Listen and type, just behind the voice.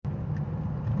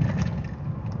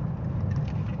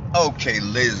Okay,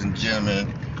 ladies and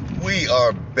gentlemen, we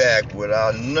are back with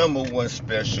our number one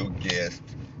special guest,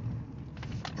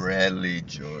 Bradley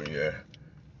Jr.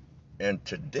 And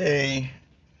today,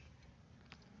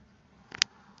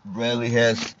 Bradley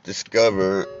has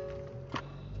discovered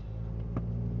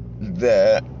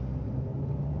that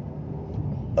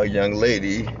a young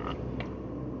lady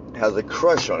has a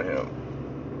crush on him.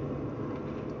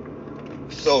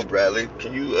 So, Bradley,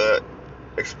 can you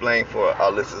explain for our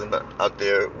listeners out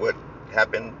there what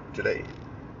happened today?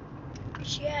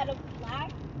 She had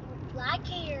black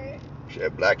hair. She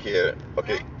had black hair.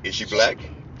 Okay, is she black?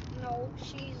 No,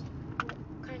 she's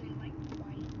kind of like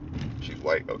white. She's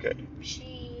white. Okay.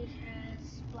 She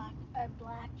has a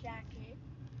black jacket.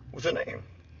 What's her name?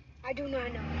 I do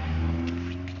not know.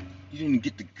 You didn't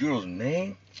get the girl's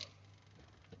name?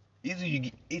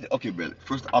 Okay, Bradley.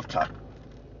 First off top,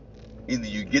 either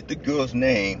you get the girl's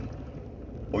name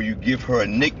or you give her a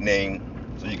nickname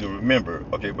so you can remember.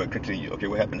 Okay, but continue. Okay,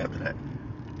 what happened after that?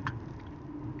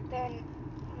 Then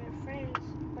my friend,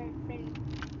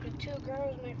 the two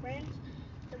girls, my friends,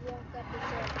 they walked up and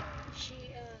said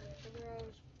the girl I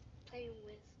was playing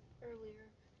with earlier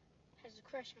has a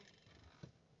crush on me.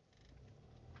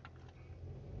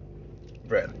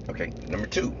 Bradley. Okay, number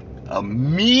two.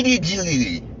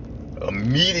 Immediately,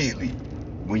 immediately,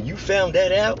 when you found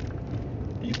that out,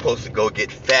 you're supposed to go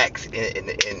get facts and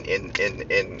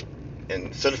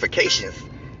certifications.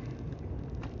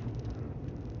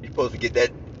 You're supposed to get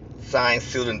that signed,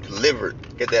 sealed, and delivered.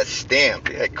 Get that stamped.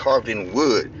 Get that carved in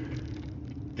wood.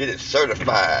 Get it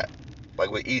certified, like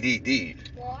with EDD.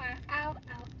 Well, I'll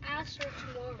ask her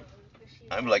tomorrow.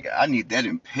 I'm like, I need that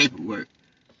in paperwork.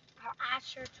 I'll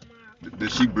ask her tomorrow.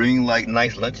 Does she bring like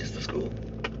nice lunches to school?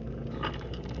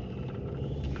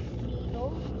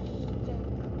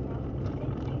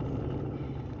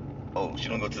 Oh, she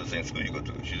don't go to the same school you go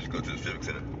to. She just go to the Civic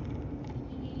Center.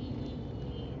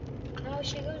 No,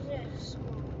 she goes to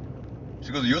school.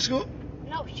 She goes to your school?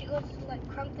 No, she goes to like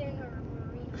Crumpton or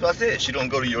Marina. That's what I said. She don't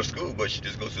go to your school, but she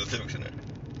just goes to the Civic Center.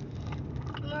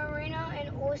 Marina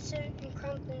and Orson and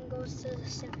Crumpton goes to the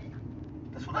Civic.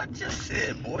 That's what I just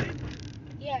said, boy.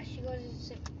 Yeah, she goes to the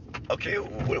Civic. Okay,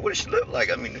 what does she look like?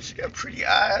 I mean, does she got pretty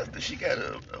eyes? Does she got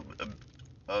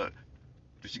does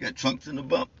she got trunks in the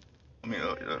bump? I mean,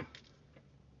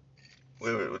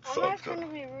 wait, what's I'm not trying to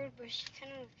be rude, but she's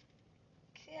kind of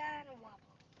wobbly.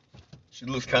 She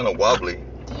looks kind of wobbly.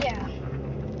 Yeah.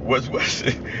 What's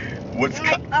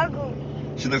like ugly.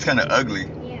 She looks kind of ugly.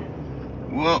 Yeah.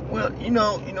 Well,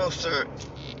 sir,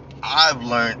 I've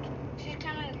learned. She's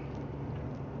kind of.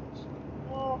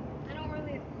 Well, I don't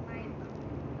really like.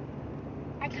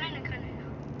 I kind of know.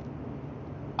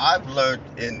 I've learned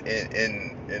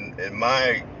in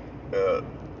my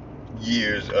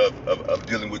years of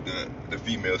dealing with the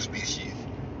female species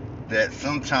that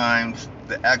sometimes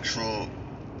the actual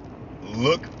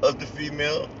look of the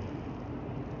female,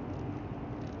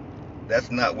 that's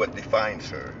not what defines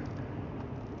her.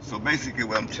 So basically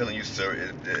what I'm telling you, sir,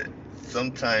 is that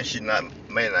sometimes she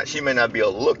may not be a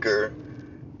looker,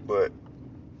 but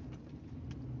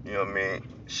you know what I mean,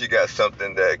 she got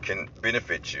something that can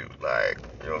benefit you. Like,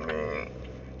 you know what I mean,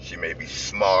 she may be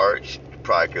smart, she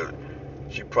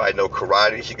probably know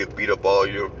karate, she could beat up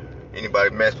anybody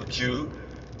mess with you.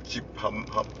 Her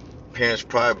parents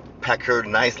probably pack her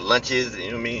nice lunches, you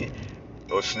know what I mean,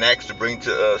 or snacks to bring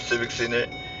to Civic Center.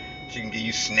 She can give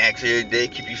you snacks every day,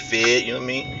 keep you fed, you know what I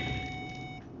mean.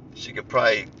 She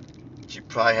probably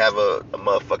have a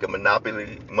motherfucking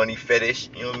Monopoly money fetish,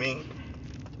 you know what I mean.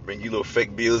 Bring you little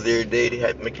fake bills every day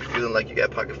to make you feeling like you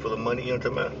got a pocket full of money, you know what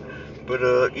I'm talking about?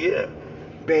 But yeah,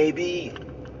 baby.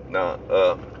 Nah,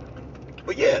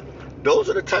 but yeah, those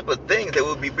are the type of things that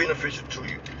will be beneficial to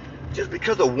you. Just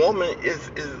because a woman is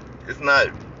not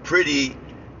pretty,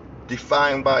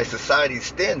 defined by society's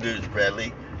standards,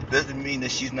 Bradley, doesn't mean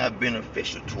that she's not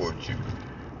beneficial towards you.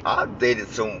 I've dated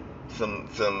some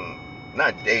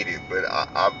not dated, but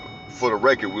I for the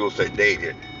record we'll say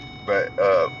dated, but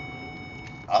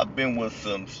I've been with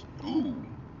some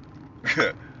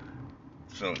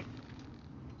some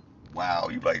wow,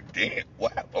 you like damn,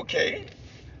 wow, okay,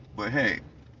 but hey,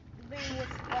 Been with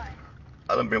what?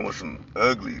 I done been with some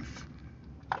uglies,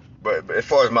 but as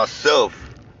far as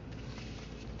myself,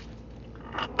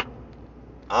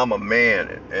 I'm a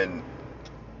man, and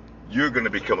you're gonna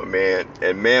become a man,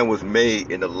 and man was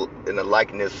made in the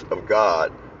likeness of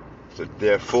God, so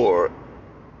therefore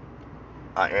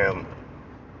I am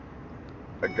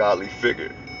a godly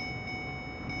figure,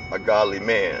 a godly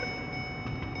man.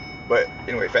 But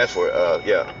anyway, fast forward.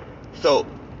 Yeah. So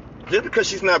just because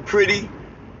she's not pretty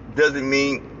doesn't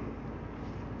mean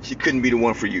she couldn't be the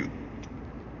one for you.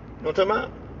 You know what I'm talking about?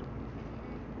 Mhm.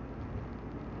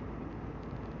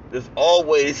 There's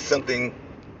always something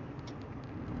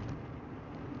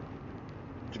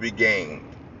to be gained.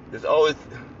 There's always,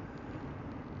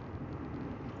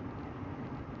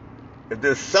 if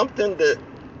there's something that,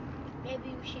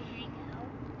 Maybe we should hang out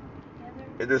together.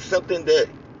 if there's something that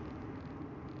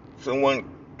someone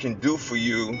can do for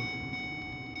you,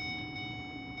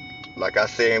 like I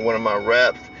say in one of my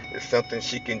raps, it's something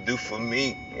she can do for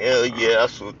me. Hell yeah, I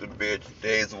swoop the bitch.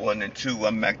 Days 1 and 2,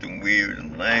 I'm acting weird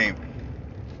and lame.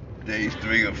 Days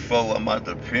 3 or 4, I'm out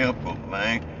the pimple,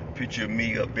 man. Picture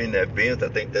me up in that Benz, I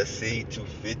think that's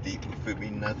C250. Who fit me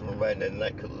nothing right that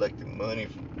night, collecting money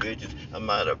from bitches. I'm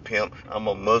out of pimp, I'm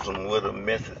a Muslim with a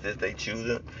message that they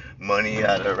choosing. Money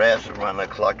out of ass around the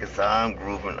clock is how I'm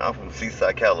grooving. I'm from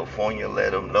Seaside, California,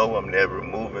 let them know I'm never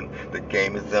moving. The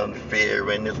game is unfair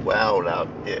and it's wild out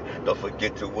there. Don't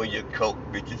forget to wear your coat,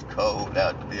 bitch, it's cold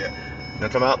out there. You know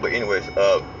what I'm talking about? But anyways,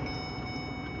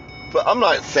 but I'm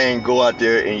not saying go out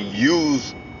there and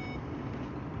use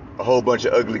a whole bunch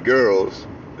of ugly girls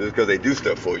just because they do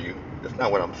stuff for you. That's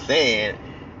not what I'm saying.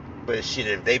 But shit,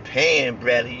 if they paying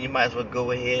Bradley, you might as well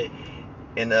go ahead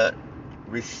and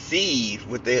receive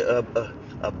what they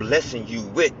blessing you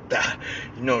with.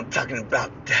 You know what I'm talking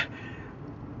about?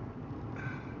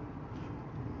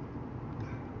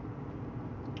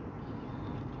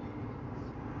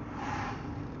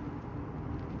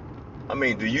 I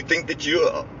mean, do you think that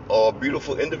you're a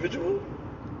beautiful individual?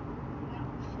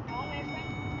 No,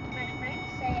 my friends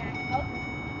say I'm ugly.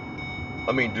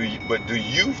 I mean, do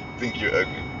you think you're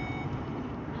ugly?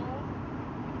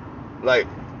 No. Like,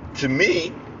 to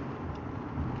me,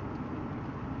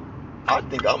 I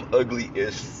think I'm ugly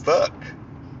as fuck.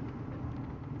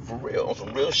 For real, on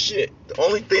some real shit. The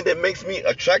only thing that makes me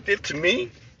attractive to me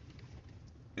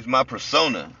is my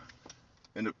persona.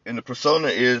 And the persona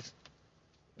is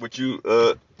what you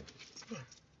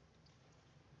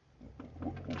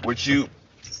what you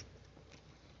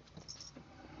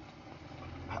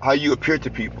how you appear to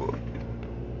people.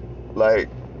 Like,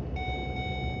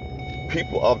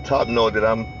 people off top know that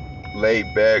I'm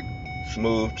laid back,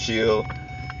 smooth, chill,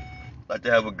 like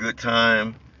to have a good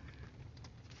time.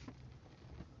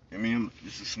 I mean, I'm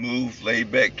just a smooth,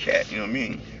 laid back cat, you know what I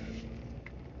mean?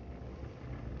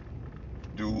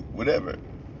 Do whatever.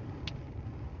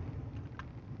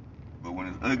 But when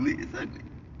it's ugly, it's ugly.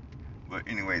 But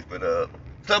anyways,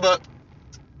 sub up.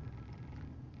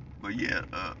 But yeah,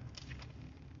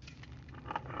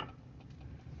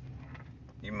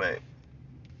 you may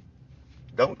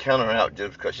don't count her out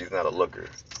just because she's not a looker.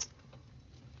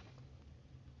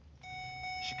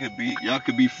 She could be, y'all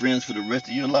could be friends for the rest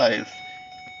of your life.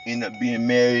 End up being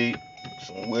married,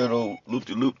 some weirdo loop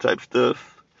de loop type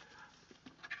stuff.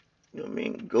 You know what I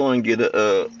mean? Go and get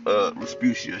a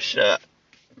Respucia shot.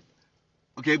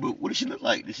 Okay, but what does she look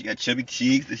like? Does she got chubby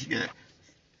cheeks? Is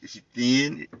she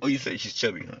thin? Oh, you say she's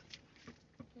chubby, huh?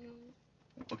 No.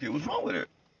 Okay, what's wrong with her?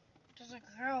 There's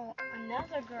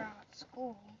another girl at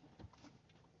school.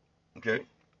 Okay,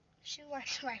 She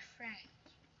likes my friend.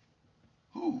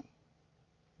 who?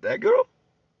 That girl?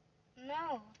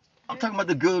 No. I'm talking about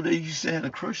the girl that you said had a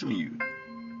crush on you.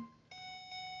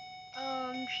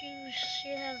 She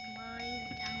has lines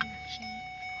down her cheek.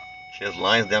 She has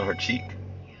lines down her cheek.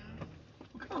 Yeah.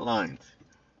 What kind of lines?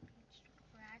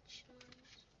 Scratch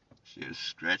lines. She has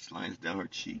scratch lines down her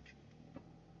cheek.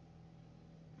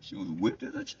 She was whipped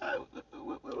as a child.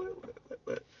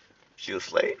 What? She a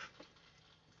slave?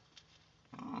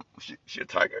 She a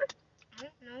tiger? I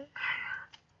don't know.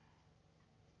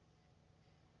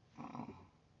 Oh.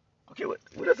 Okay, what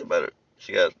else about her?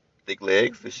 She got thick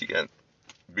legs. Does she got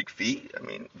big feet? I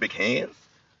mean, big hands.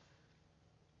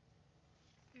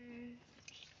 Mm,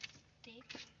 thick.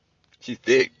 She's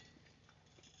thick.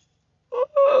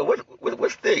 Oh,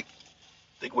 what's thick?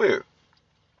 Thick where?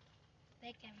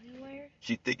 Thick everywhere.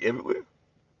 She thick everywhere.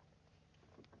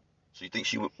 So you think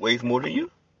she weighs more than you?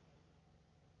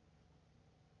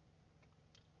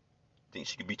 Think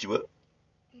she could beat you up?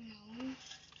 No.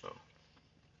 Oh,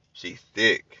 she's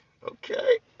thick.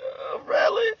 Okay,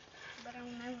 Riley. But I'll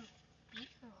never beat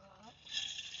her up.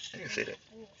 I didn't She's say a that.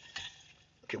 fool.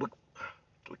 Okay,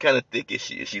 what kind of thick is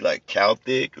she? Is she like cow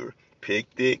thick or pig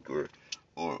thick or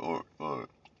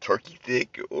turkey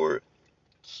thick or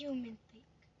Human thick.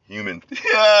 human?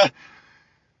 Yeah.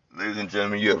 Ladies and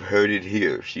gentlemen, you have heard it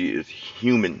here. She is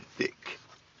human thick.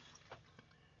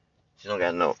 She don't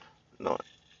got no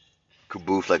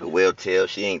caboose like a whale tail.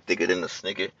 She ain't thicker than a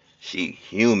snicker. She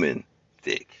human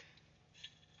thick.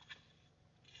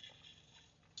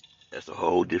 That's a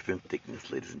whole different thickness,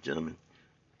 ladies and gentlemen.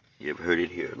 You have heard it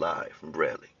here live from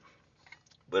Bradley.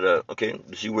 But okay,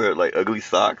 does she wear like ugly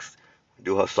socks?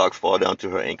 Do her socks fall down to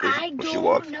her ankles I when she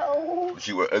walks? don't know. Does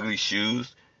she wear ugly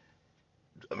shoes?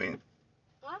 I mean,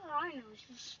 What do I know?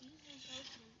 She's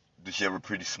open. does she have a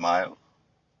pretty smile?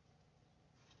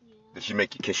 Yeah. Does she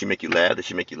make you? Can she make you laugh? Does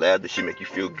she make you laugh? Does she make you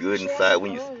feel good She inside has a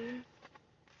when you? phone.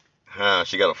 Huh?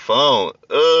 She got a phone.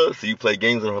 So you play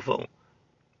games on her phone.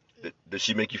 Does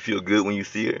she make you feel good when you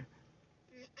see her?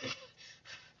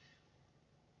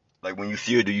 Like when you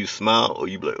see her, do you smile or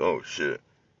you be like, oh shit?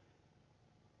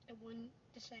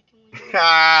 The second one.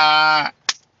 Ha!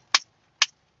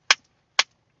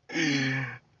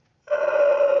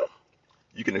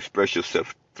 You can express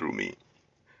yourself through me.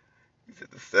 He said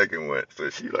the second one. So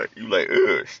she like, you like,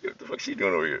 ugh, shit, what the fuck she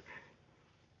doing over here?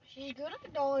 She's good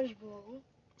at dodgeball.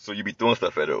 So you be throwing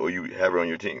stuff at her or you have her on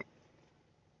your team?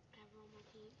 Have her on my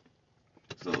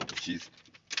team. So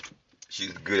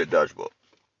she's good at dodgeball.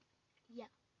 Yeah.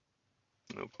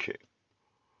 Okay.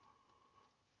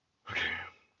 Okay.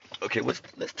 Okay, let's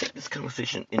take this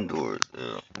conversation indoors.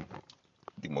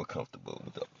 Be more comfortable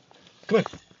with that. Come on.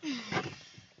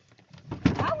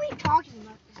 Why are we talking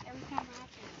about this every time I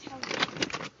have to tell you?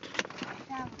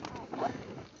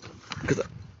 Because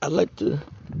I like to.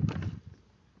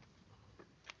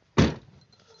 Are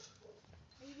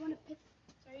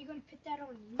you gonna put that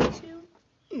on YouTube?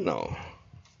 No.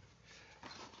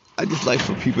 I just like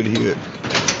for people to hear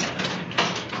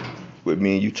what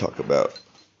me and you talk about.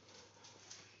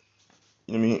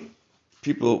 You know what I mean?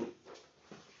 People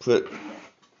put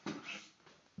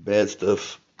bad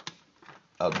stuff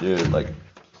out there, like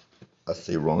I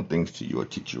say wrong things to you or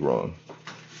teach you wrong.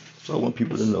 So I want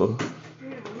people to know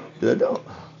that I don't.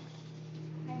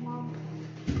 Hey, Mom.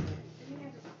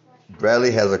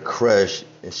 Bradley has a crush,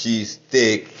 and she's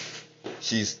thick.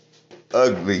 She's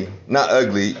ugly. Not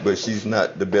ugly, but she's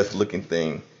not the best looking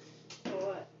thing.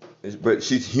 But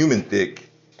she's human thick.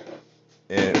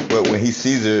 But when he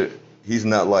sees her, he's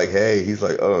not like, hey, he's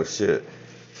like, oh shit.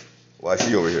 Why is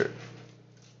she over here?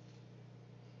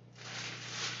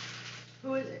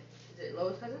 Who is it? Is it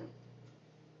Lois' cousin?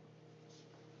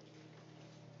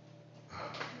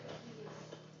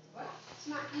 What? It's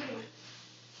not even.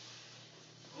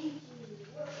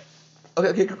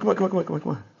 Okay, come on.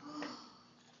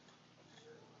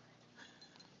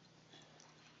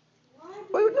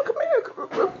 Wait, no, come here,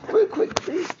 real quick,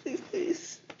 please.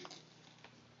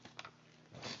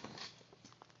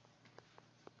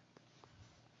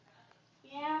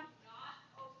 Yeah.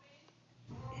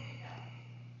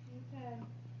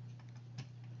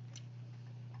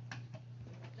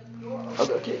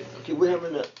 Okay, we're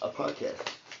having a podcast.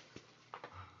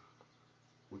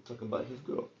 We're talking about his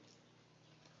girl.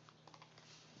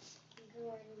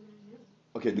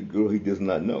 Okay, the girl he does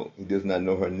not know. He does not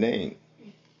know her name.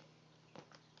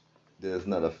 There's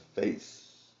not a face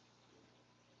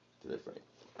to that frame.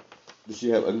 Does she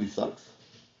have ugly socks?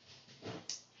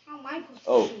 How am I supposed to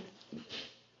Oh, see?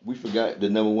 we forgot the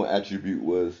number one attribute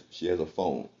was she has a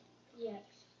phone. Yes.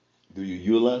 Do you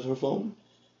utilize her phone?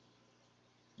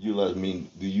 Utilize mean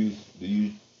do you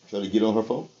try to get on her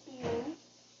phone? No.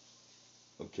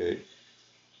 Okay.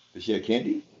 Does she have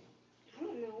candy? I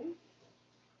don't know.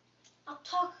 I'll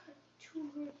talk to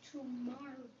her tomorrow.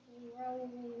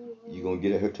 You gonna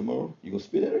get at her tomorrow? You gonna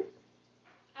spit at her?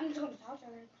 I'm just gonna talk to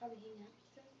her and probably hang out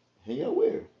with her. Hang out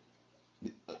where?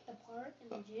 At the park, in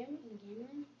the gym, in the game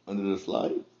room. Under the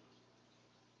slide?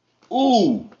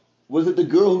 Ooh! Was it the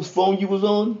girl whose phone you was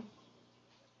on?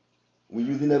 When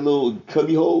you was in that little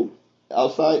cubby hole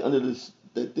outside under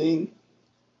that thing?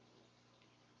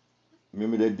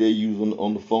 Remember that day you was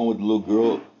on the phone with the little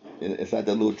girl inside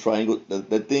that little triangle,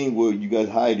 that thing where you guys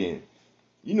hide in.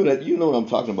 You know what I'm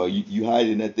talking about. You hide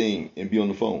in that thing and be on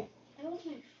the phone. That was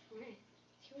my friend.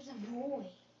 He was a boy.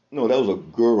 No, that was a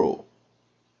girl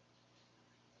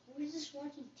We were just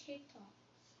watching TikTok.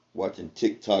 watching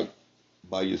TikTok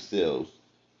by yourselves.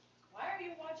 Why are you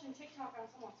watching TikTok on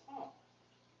someone's phone?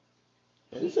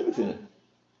 And it's everything. Okay,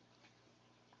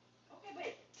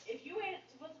 but if you ain't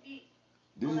supposed to be.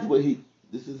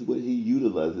 This is what he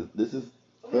utilizes. This is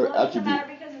Okay, her well, it doesn't attribute.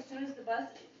 matter because as soon as the bus,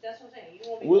 that's what I'm saying. You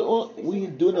won't be. We're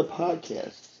doing a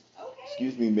podcast. Okay.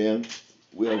 Excuse me, ma'am.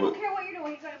 I don't care what you're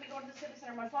doing. You're gonna be going to the Civic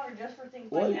Center much longer just for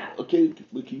things like that. Okay,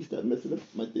 but can you stop messing up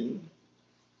my thing?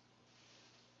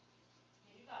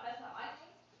 You got messing up my thing.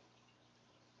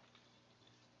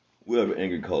 We have an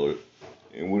angry caller,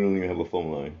 and we don't even have a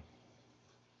phone line.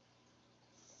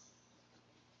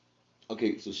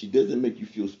 Okay, so she doesn't make you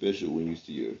feel special when you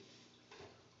see her.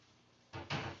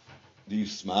 Do you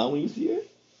smile when you see her?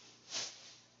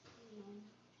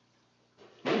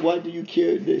 Then why do you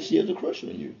care that she has a crush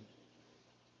on you?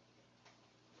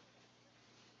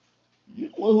 You're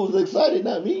the one who was excited,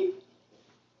 not me.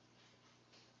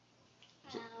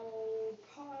 I'll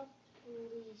probably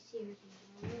see her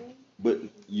tomorrow. But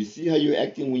you see how you're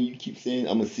acting when you keep saying,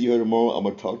 I'm going to see her tomorrow, I'm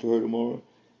going to talk to her tomorrow?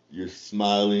 You're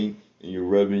smiling and you're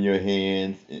rubbing your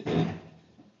hands.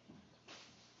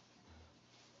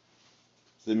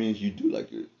 So that means you do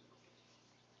like her.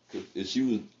 Because if she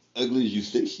was ugly as you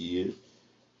say she is,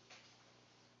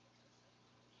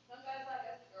 Some guys like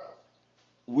us girls.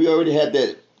 we already had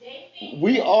that. They think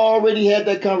We already had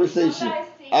that conversation. some guys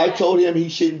think I that told him he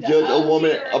shouldn't the judge a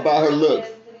woman uglier the about her girl looks.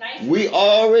 is, the nicer We she is.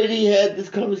 already had this And she has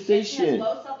conversation.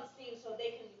 low self-esteem, so they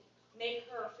can make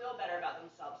her feel better about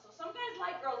themselves. So some guys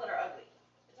like girls that are ugly.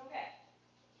 It's okay.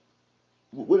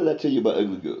 What did I tell you about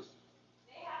ugly girls?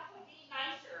 They have to be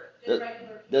nicer than That,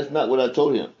 regular people. that's not what I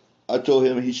told him. I told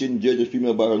him he shouldn't judge a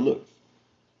female by her looks.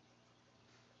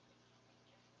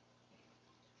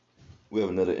 We have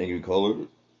another angry caller,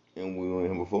 and we only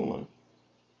have a phone line.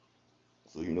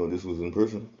 So you know this was in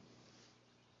person.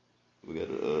 We got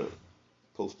a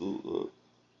postal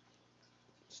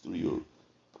studio.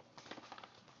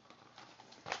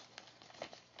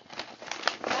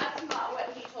 That's not what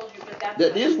he told you, but that's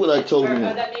That is what I told him.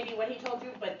 That may be what he told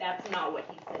you, but that's not what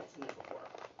he said to me before.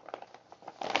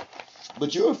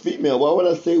 But you're a female. Why would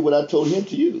I say what I told him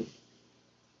to you?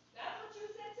 That's what you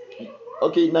said to me before.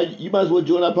 Okay, now you might as well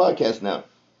join our podcast now.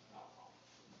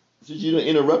 Since you done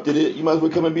interrupted it, you might as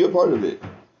well come and be a part of it.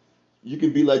 You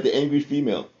can be like the angry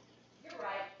female. You're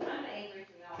right. I'm an angry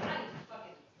female.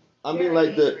 I mean, like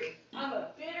angry. I'm a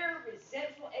bitter,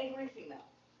 resentful, angry female.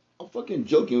 I'm fucking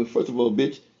joking. First of all,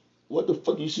 bitch, what the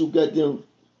fuck you so goddamn?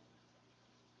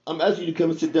 I'm asking you to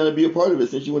come and sit down and be a part of it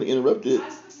since you want to interrupt it.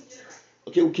 I'm cooking dinner right now.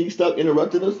 Okay, well, can you stop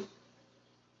interrupting us?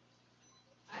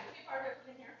 I can be part of it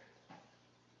from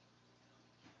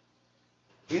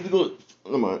in here. Either go.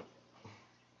 Never mind.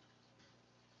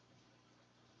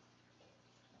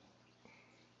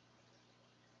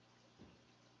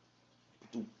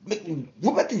 Make me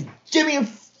whoop at this Jimmy and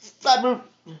Flapper.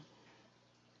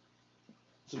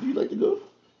 So do you like to go?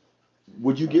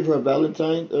 Would you give her a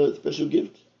Valentine special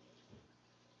gift?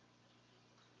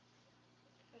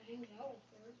 Hang out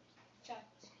with her.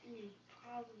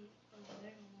 Probably a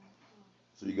very long time.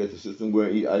 So you guys sit somewhere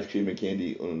and eat ice cream and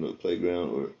candy on the playground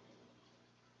or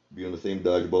be on the same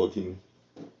dodgeball team?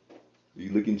 Do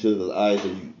you look in each other's eyes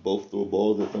and you both throw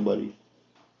balls at somebody?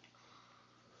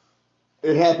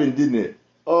 It happened, didn't it?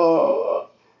 Oh,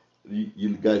 you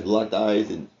guys locked eyes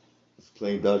and was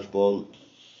playing dodgeball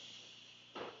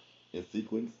in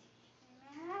sequence?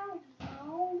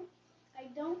 No, I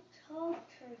don't talk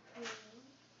to her.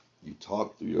 You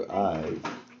talk through your eyes.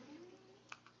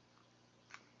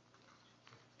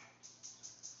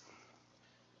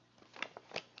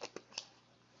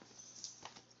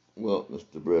 Well,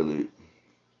 Mr. Bradley,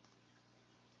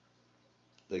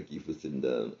 thank you for sitting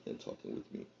down and talking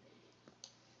with me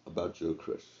about your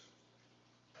crush.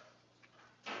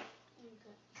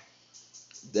 Okay.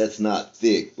 That's not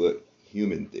thick, but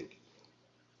human thick.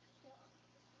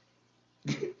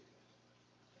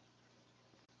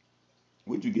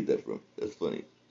 Where'd you get that from? That's funny.